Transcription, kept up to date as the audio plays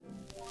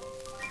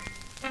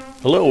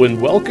Hello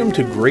and welcome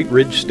to Great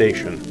Ridge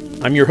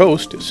Station. I'm your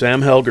host,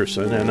 Sam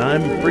Helgerson, and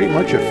I'm pretty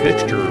much a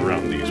fixture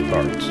around these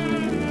parts.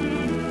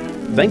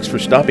 Thanks for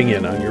stopping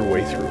in on your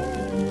way through.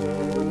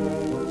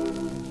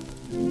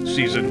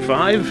 Season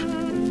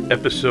 5,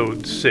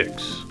 Episode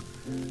 6.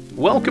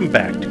 Welcome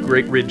back to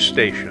Great Ridge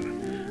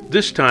Station.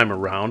 This time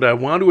around, I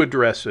want to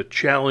address a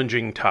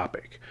challenging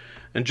topic.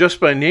 And just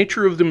by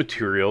nature of the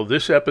material,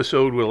 this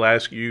episode will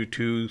ask you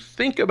to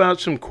think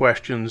about some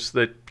questions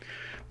that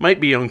might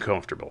be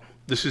uncomfortable.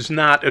 This is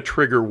not a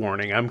trigger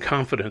warning. I'm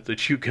confident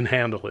that you can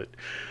handle it.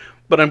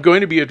 But I'm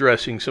going to be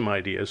addressing some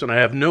ideas, and I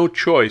have no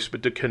choice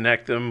but to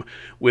connect them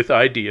with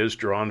ideas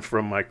drawn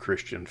from my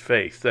Christian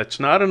faith. That's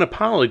not an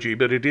apology,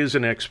 but it is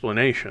an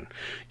explanation.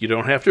 You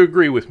don't have to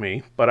agree with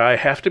me, but I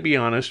have to be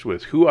honest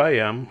with who I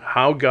am,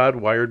 how God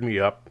wired me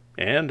up,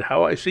 and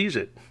how I sees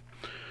it.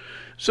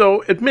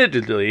 So,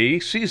 admittedly,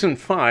 Season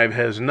 5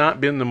 has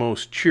not been the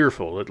most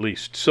cheerful, at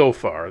least so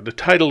far. The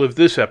title of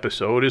this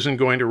episode isn't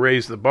going to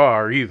raise the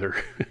bar either.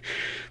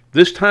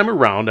 This time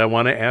around, I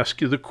want to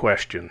ask you the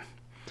question.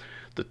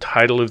 The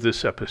title of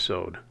this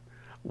episode: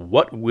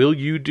 What will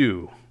you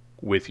do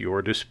with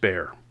your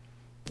despair?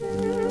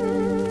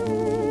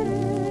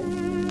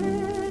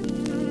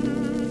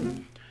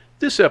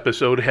 This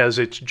episode has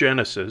its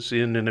genesis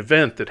in an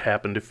event that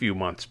happened a few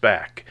months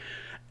back.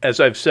 As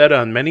I've said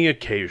on many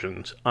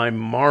occasions, I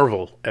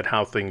marvel at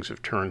how things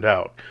have turned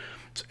out.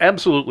 It's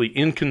absolutely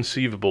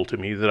inconceivable to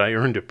me that I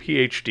earned a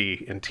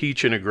PhD and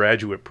teach in a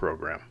graduate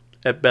program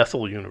at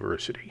Bethel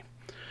University.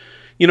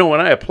 You know,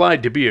 when I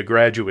applied to be a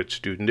graduate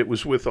student, it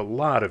was with a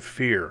lot of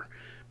fear,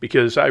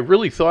 because I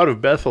really thought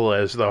of Bethel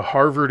as the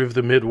Harvard of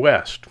the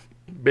Midwest.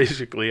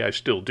 Basically, I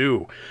still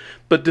do.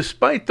 But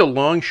despite the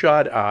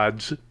long-shot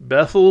odds,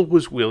 Bethel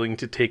was willing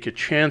to take a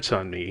chance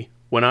on me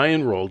when I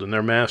enrolled in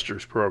their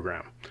master's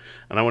program.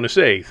 And I want to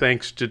say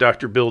thanks to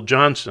Dr. Bill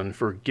Johnson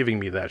for giving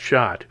me that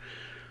shot.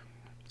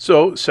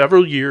 So,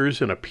 several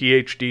years and a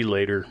PhD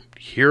later,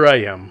 here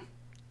I am,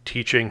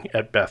 teaching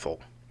at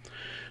Bethel.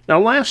 Now,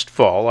 last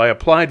fall, I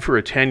applied for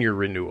a tenure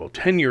renewal.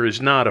 Tenure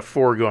is not a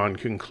foregone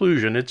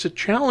conclusion. It's a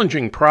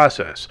challenging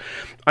process.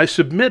 I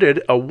submitted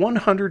a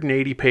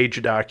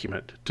 180-page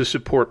document to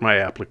support my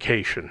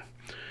application.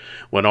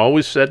 When all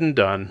was said and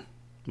done,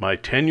 my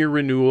tenure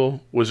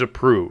renewal was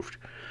approved.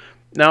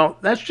 Now,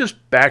 that's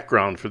just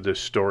background for this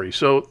story,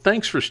 so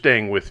thanks for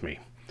staying with me.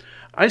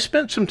 I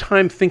spent some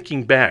time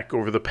thinking back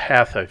over the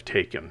path I've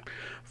taken.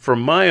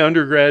 From my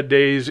undergrad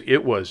days,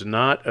 it was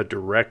not a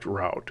direct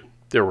route.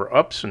 There were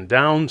ups and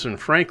downs, and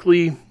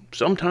frankly,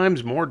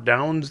 sometimes more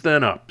downs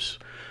than ups.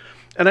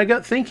 And I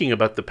got thinking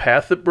about the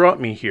path that brought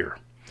me here.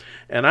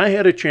 And I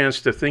had a chance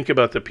to think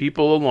about the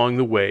people along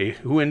the way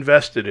who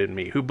invested in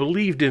me, who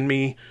believed in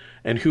me,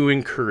 and who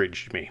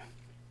encouraged me.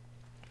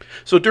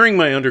 So during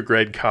my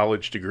undergrad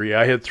college degree,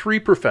 I had 3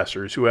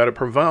 professors who had a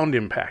profound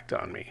impact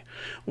on me.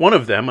 One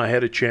of them I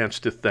had a chance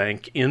to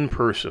thank in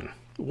person.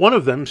 One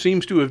of them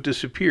seems to have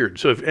disappeared.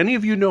 So if any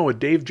of you know a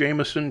Dave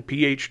Jamieson,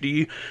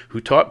 PhD,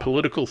 who taught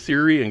political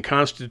theory and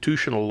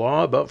constitutional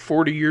law about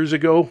 40 years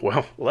ago,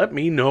 well, let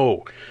me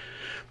know.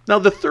 Now,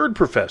 the third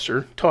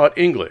professor taught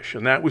English,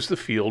 and that was the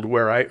field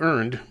where I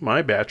earned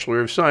my Bachelor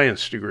of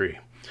Science degree.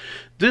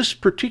 This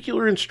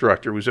particular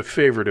instructor was a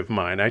favorite of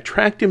mine. I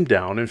tracked him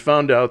down and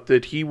found out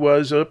that he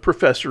was a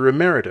professor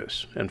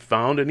emeritus and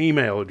found an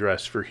email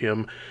address for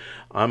him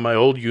on my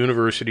old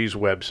university's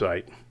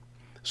website.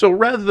 So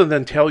rather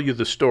than tell you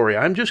the story,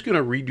 I'm just going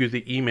to read you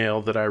the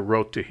email that I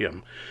wrote to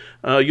him.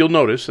 You'll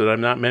notice that I'm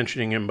not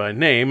mentioning him by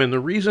name, and the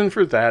reason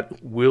for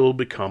that will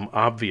become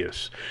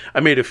obvious.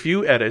 I made a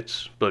few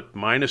edits, but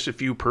minus a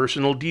few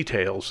personal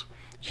details.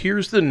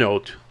 Here's the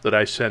note that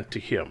I sent to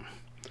him.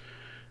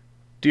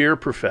 Dear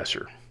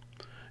Professor,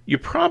 you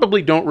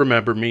probably don't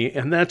remember me,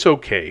 and that's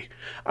okay.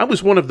 I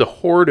was one of the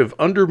horde of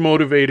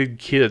undermotivated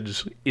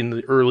kids in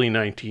the early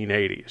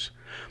 1980s.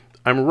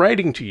 I'm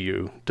writing to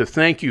you to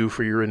thank you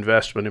for your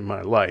investment in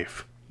my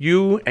life.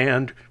 You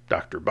and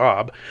Dr.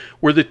 Bob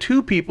were the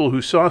 2 people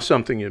who saw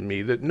something in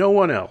me that no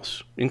one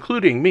else,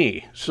 including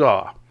me,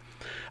 saw.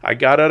 I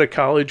got out of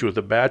college with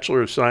a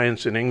Bachelor of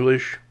Science in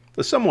English,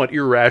 a somewhat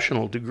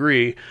irrational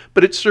degree,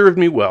 but it served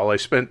me well. I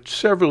spent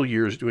several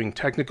years doing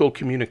technical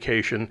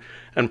communication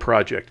and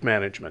project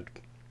management.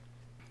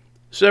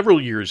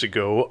 Several years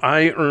ago,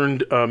 I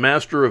earned a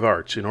Master of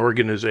Arts in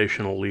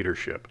Organizational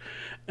Leadership,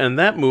 and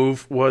that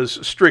move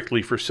was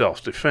strictly for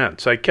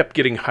self-defense. I kept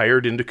getting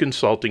hired into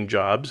consulting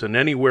jobs, and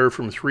anywhere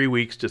from 3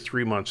 weeks to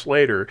 3 months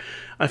later,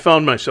 I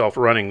found myself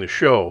running the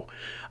show.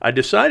 I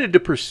decided to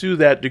pursue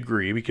that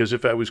degree because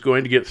if I was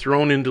going to get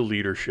thrown into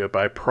leadership,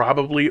 I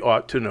probably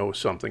ought to know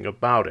something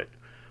about it.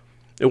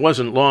 It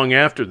wasn't long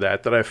after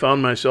that I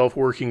found myself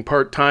working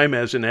part-time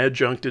as an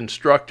adjunct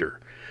instructor.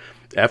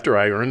 After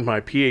I earned my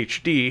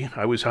PhD,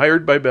 I was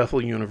hired by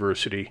Bethel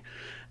University,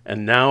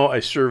 and now I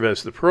serve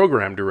as the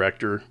program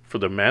director for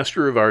the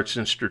Master of Arts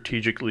in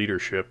Strategic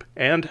Leadership,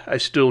 and I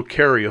still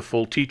carry a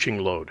full teaching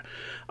load.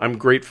 I'm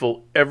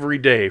grateful every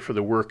day for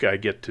the work I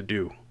get to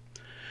do.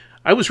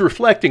 I was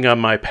reflecting on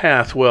my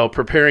path while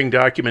preparing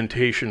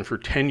documentation for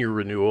tenure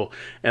renewal,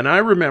 and I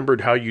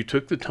remembered how you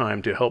took the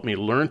time to help me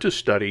learn to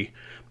study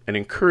and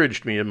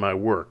encouraged me in my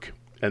work.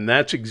 And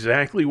that's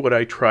exactly what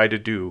I try to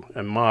do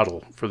and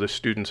model for the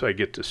students I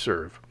get to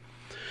serve.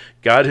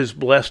 God has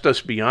blessed us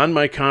beyond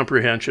my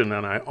comprehension,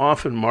 and I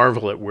often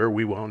marvel at where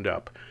we wound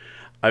up.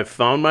 I've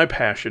found my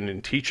passion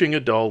in teaching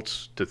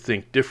adults to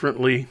think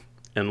differently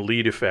and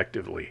lead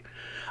effectively.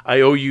 I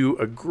owe you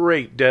a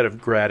great debt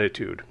of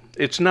gratitude.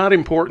 It's not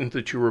important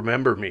that you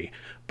remember me,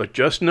 but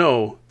just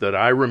know that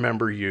I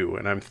remember you,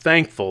 and I'm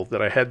thankful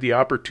that I had the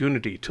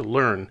opportunity to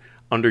learn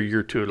under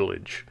your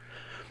tutelage.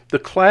 The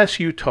class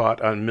you taught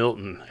on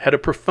Milton had a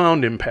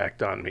profound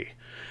impact on me,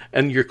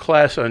 and your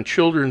class on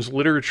children's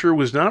literature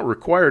was not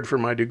required for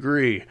my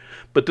degree,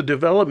 but the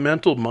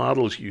developmental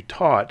models you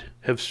taught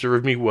have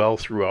served me well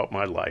throughout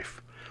my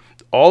life.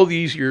 All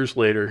these years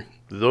later,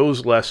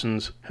 those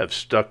lessons have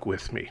stuck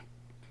with me.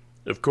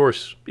 Of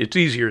course, it's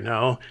easier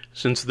now,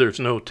 since there's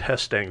no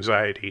test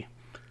anxiety.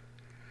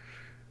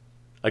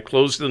 I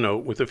close the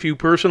note with a few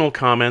personal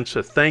comments,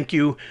 a thank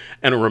you,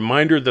 and a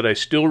reminder that I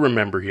still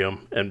remember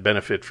him and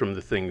benefit from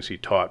the things he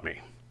taught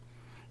me.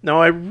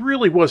 Now, I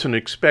really wasn't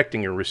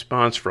expecting a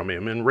response from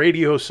him, and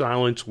radio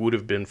silence would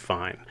have been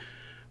fine.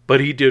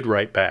 But he did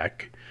write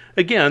back.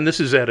 Again, this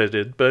is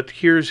edited, but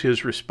here's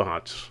his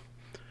response.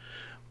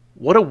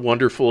 What a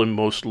wonderful and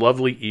most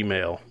lovely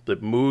email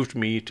that moved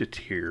me to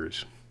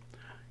tears.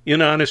 In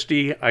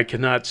honesty, I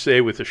cannot say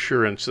with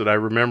assurance that I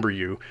remember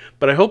you,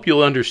 but I hope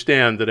you'll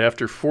understand that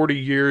after 40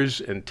 years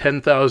and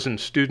 10,000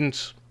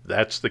 students,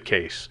 that's the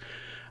case.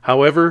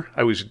 However,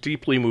 I was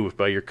deeply moved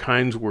by your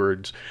kind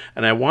words,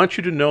 and I want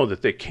you to know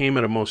that they came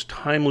at a most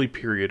timely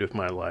period of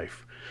my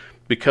life.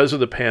 Because of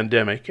the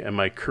pandemic and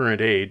my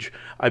current age,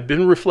 I've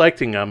been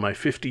reflecting on my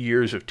 50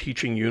 years of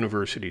teaching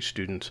university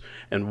students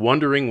and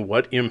wondering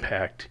what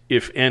impact,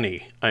 if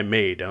any, I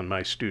made on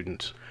my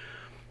students.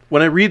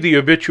 When I read the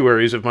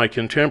obituaries of my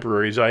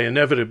contemporaries, I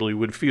inevitably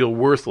would feel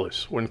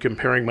worthless when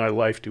comparing my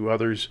life to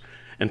others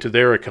and to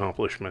their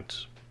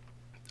accomplishments.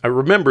 I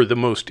remember the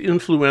most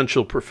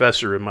influential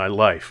professor in my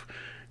life,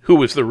 who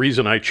was the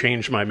reason I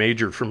changed my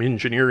major from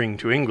engineering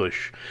to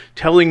English,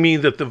 telling me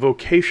that the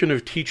vocation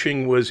of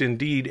teaching was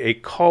indeed a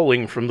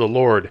calling from the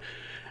Lord,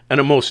 and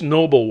a most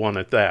noble one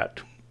at that.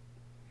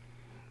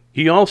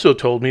 He also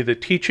told me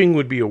that teaching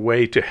would be a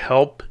way to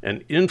help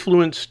and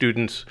influence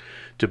students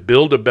to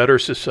build a better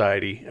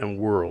society and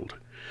world.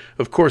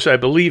 Of course, I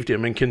believed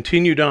him and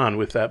continued on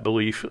with that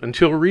belief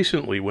until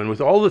recently, when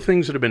with all the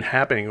things that have been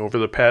happening over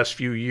the past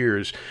few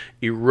years,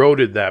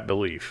 eroded that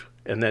belief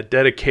and that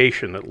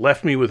dedication that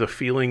left me with a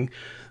feeling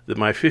that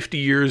my 50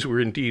 years were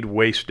indeed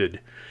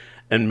wasted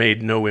and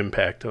made no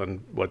impact on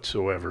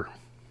whatsoever.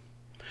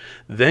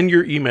 Then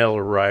your email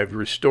arrived,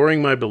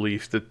 restoring my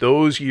belief that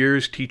those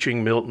years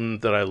teaching Milton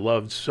that I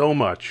loved so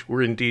much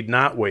were indeed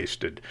not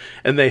wasted,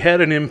 and they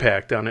had an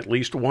impact on at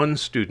least one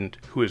student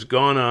who has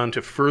gone on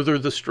to further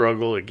the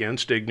struggle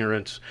against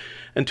ignorance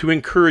and to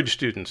encourage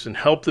students and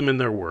help them in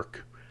their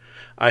work.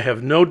 I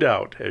have no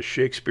doubt, as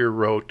Shakespeare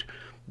wrote,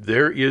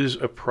 there is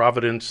a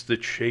providence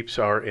that shapes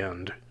our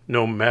end,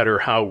 no matter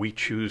how we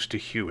choose to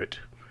hew it.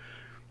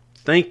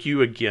 Thank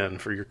you again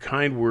for your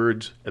kind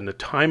words and the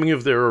timing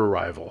of their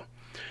arrival.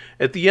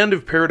 At the end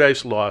of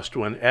Paradise Lost,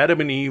 when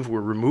Adam and Eve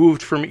were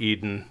removed from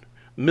Eden,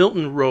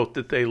 Milton wrote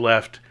that they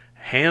left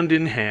hand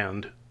in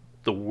hand,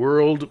 the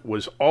world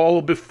was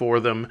all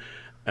before them,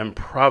 and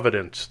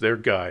Providence their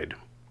guide.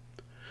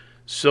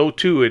 So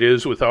too it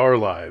is with our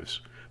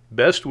lives.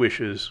 Best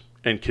wishes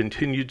and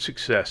continued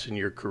success in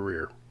your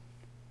career.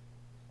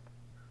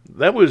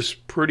 That was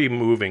pretty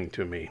moving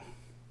to me.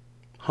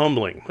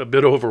 Humbling, a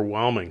bit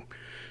overwhelming.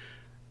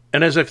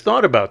 And as I've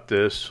thought about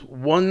this,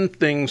 one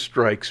thing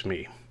strikes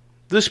me.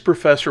 This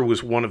professor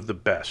was one of the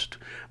best.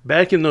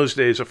 Back in those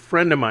days, a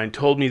friend of mine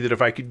told me that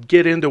if I could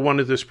get into one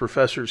of this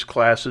professor's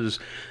classes,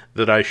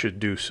 that I should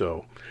do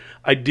so.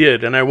 I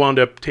did, and I wound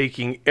up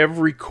taking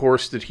every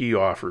course that he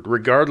offered,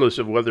 regardless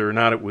of whether or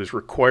not it was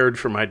required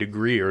for my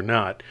degree or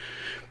not.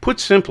 Put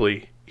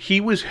simply, he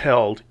was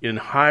held in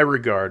high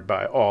regard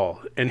by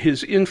all, and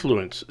his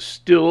influence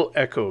still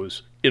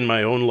echoes in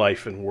my own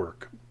life and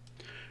work.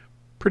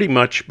 Pretty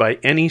much by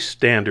any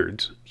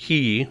standards,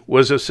 he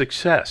was a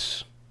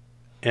success.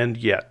 And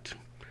yet,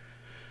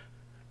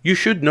 you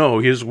should know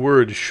his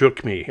words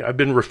shook me. I've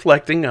been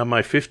reflecting on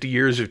my 50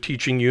 years of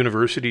teaching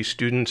university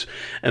students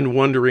and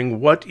wondering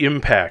what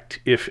impact,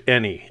 if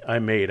any, I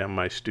made on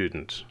my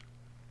students.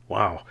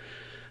 Wow,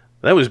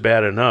 that was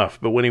bad enough.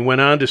 But when he went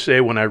on to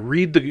say, when I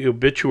read the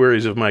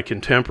obituaries of my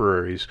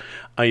contemporaries,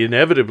 I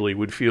inevitably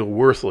would feel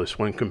worthless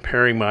when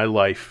comparing my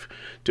life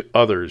to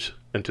others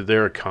and to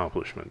their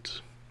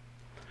accomplishments.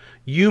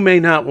 You may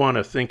not want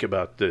to think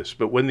about this,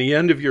 but when the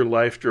end of your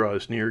life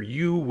draws near,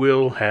 you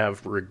will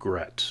have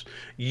regrets.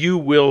 You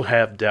will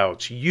have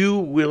doubts. You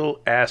will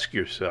ask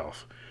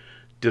yourself,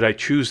 did I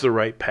choose the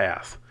right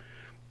path?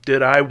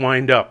 Did I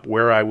wind up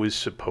where I was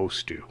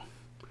supposed to?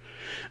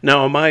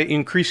 Now, my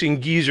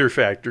increasing geezer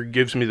factor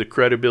gives me the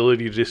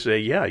credibility to say,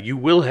 yeah, you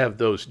will have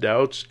those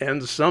doubts,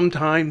 and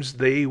sometimes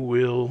they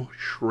will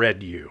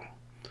shred you.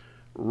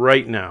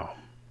 Right now,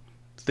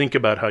 think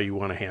about how you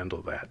want to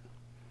handle that.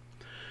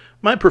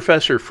 My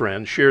professor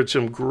friend shared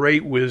some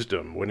great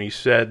wisdom when he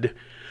said,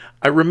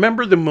 I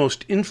remember the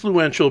most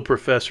influential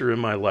professor in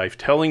my life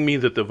telling me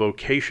that the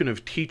vocation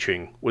of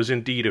teaching was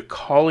indeed a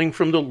calling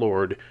from the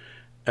Lord,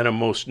 and a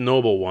most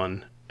noble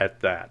one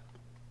at that.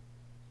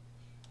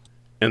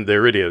 And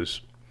there it is.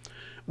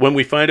 When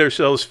we find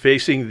ourselves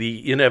facing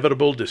the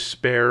inevitable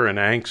despair and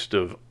angst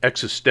of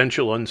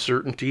existential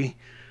uncertainty,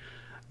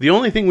 the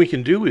only thing we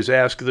can do is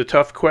ask the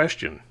tough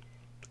question.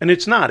 And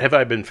it's not, have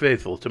I been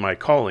faithful to my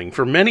calling?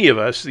 For many of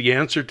us, the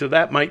answer to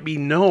that might be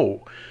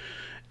no.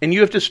 And you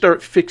have to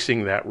start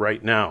fixing that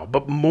right now.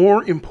 But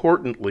more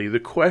importantly, the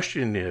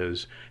question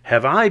is,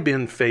 have I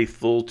been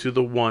faithful to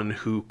the one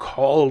who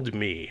called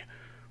me?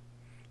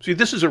 See,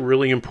 this is a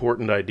really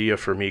important idea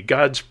for me.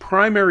 God's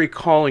primary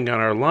calling on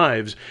our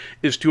lives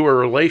is to a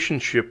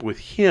relationship with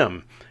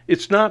Him.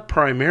 It's not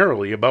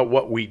primarily about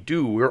what we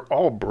do. We're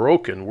all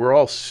broken. We're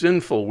all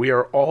sinful. We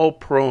are all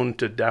prone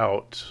to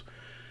doubts.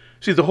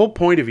 See, the whole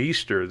point of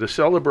Easter, the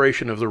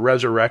celebration of the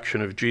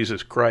resurrection of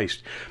Jesus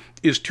Christ,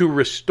 is to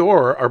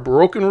restore our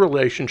broken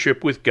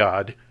relationship with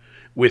God,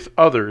 with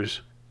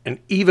others, and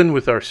even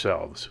with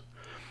ourselves.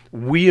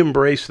 We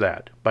embrace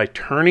that by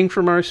turning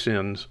from our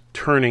sins,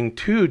 turning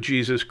to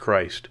Jesus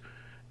Christ,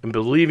 and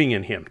believing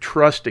in Him,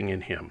 trusting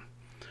in Him.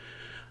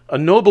 A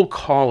noble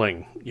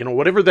calling,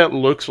 whatever that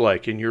looks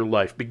like in your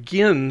life,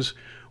 begins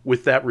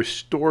with that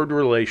restored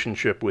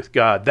relationship with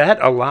God. That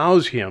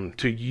allows Him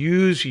to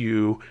use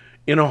you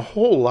in a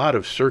whole lot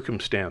of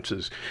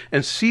circumstances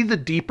and see the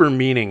deeper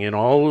meaning in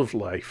all of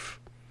life.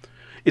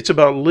 It's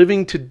about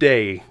living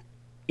today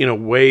in a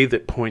way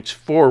that points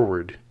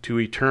forward to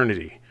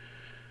eternity.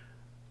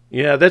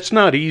 Yeah, that's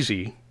not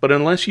easy, but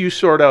unless you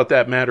sort out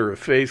that matter of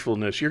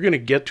faithfulness, you're going to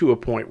get to a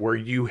point where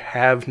you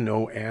have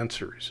no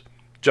answers,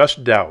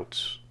 just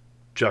doubts,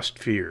 just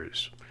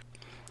fears.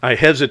 I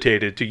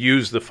hesitated to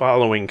use the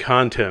following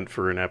content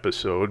for an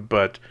episode,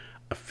 but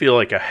I feel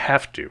like I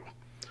have to.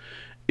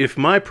 If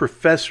my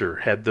professor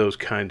had those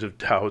kinds of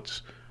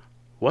doubts,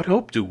 what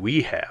hope do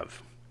we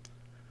have?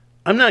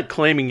 I'm not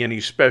claiming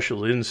any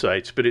special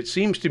insights, but it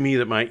seems to me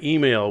that my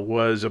email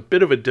was a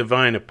bit of a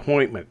divine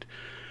appointment.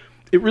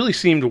 It really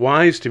seemed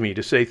wise to me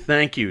to say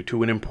thank you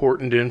to an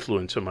important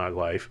influence in my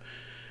life,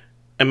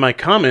 and my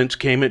comments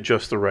came at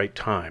just the right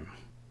time.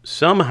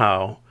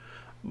 Somehow,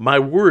 my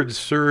words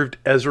served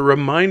as a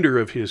reminder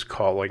of his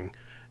calling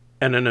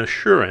and an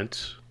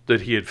assurance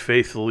that he had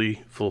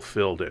faithfully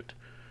fulfilled it.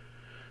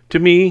 To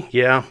me,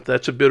 yeah,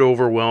 that's a bit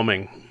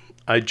overwhelming.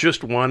 I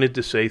just wanted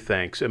to say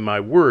thanks, and my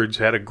words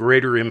had a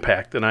greater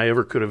impact than I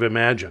ever could have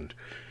imagined.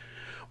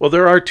 Well,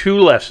 there are two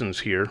lessons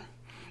here.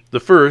 The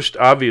first,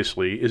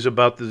 obviously, is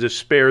about the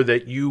despair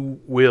that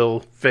you will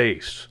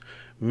face.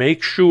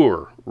 Make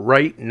sure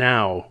right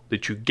now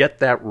that you get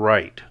that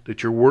right,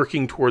 that you're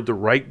working toward the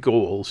right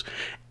goals,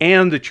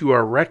 and that you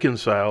are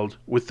reconciled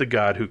with the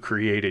God who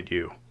created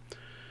you.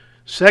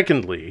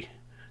 Secondly,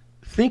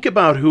 think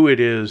about who it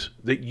is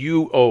that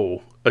you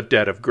owe a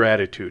debt of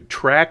gratitude.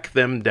 Track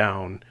them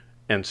down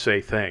and say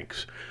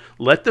thanks.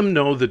 Let them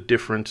know the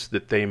difference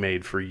that they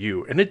made for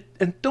you. And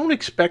don't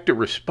expect a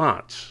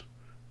response.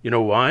 You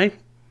know why?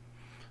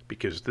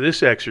 Because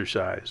this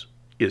exercise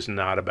is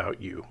not about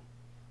you.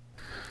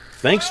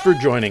 Thanks for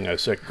joining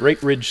us at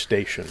Great Ridge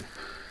Station.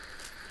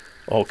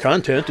 All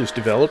content is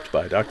developed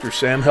by Dr.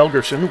 Sam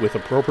Helgerson with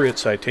appropriate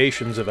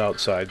citations of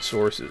outside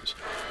sources.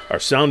 Our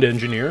sound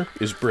engineer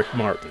is Brick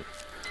Martin.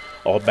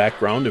 All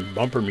background and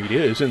bumper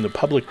media is in the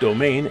public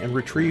domain and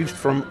retrieved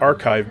from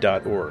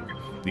archive.org.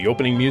 The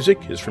opening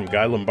music is from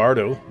Guy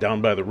Lombardo,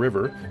 Down by the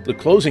River. The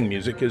closing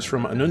music is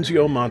from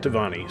Annunzio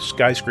Montavani,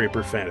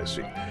 Skyscraper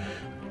Fantasy.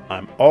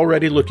 I'm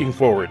already looking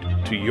forward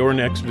to your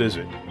next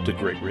visit to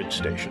Great Ridge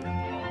Station.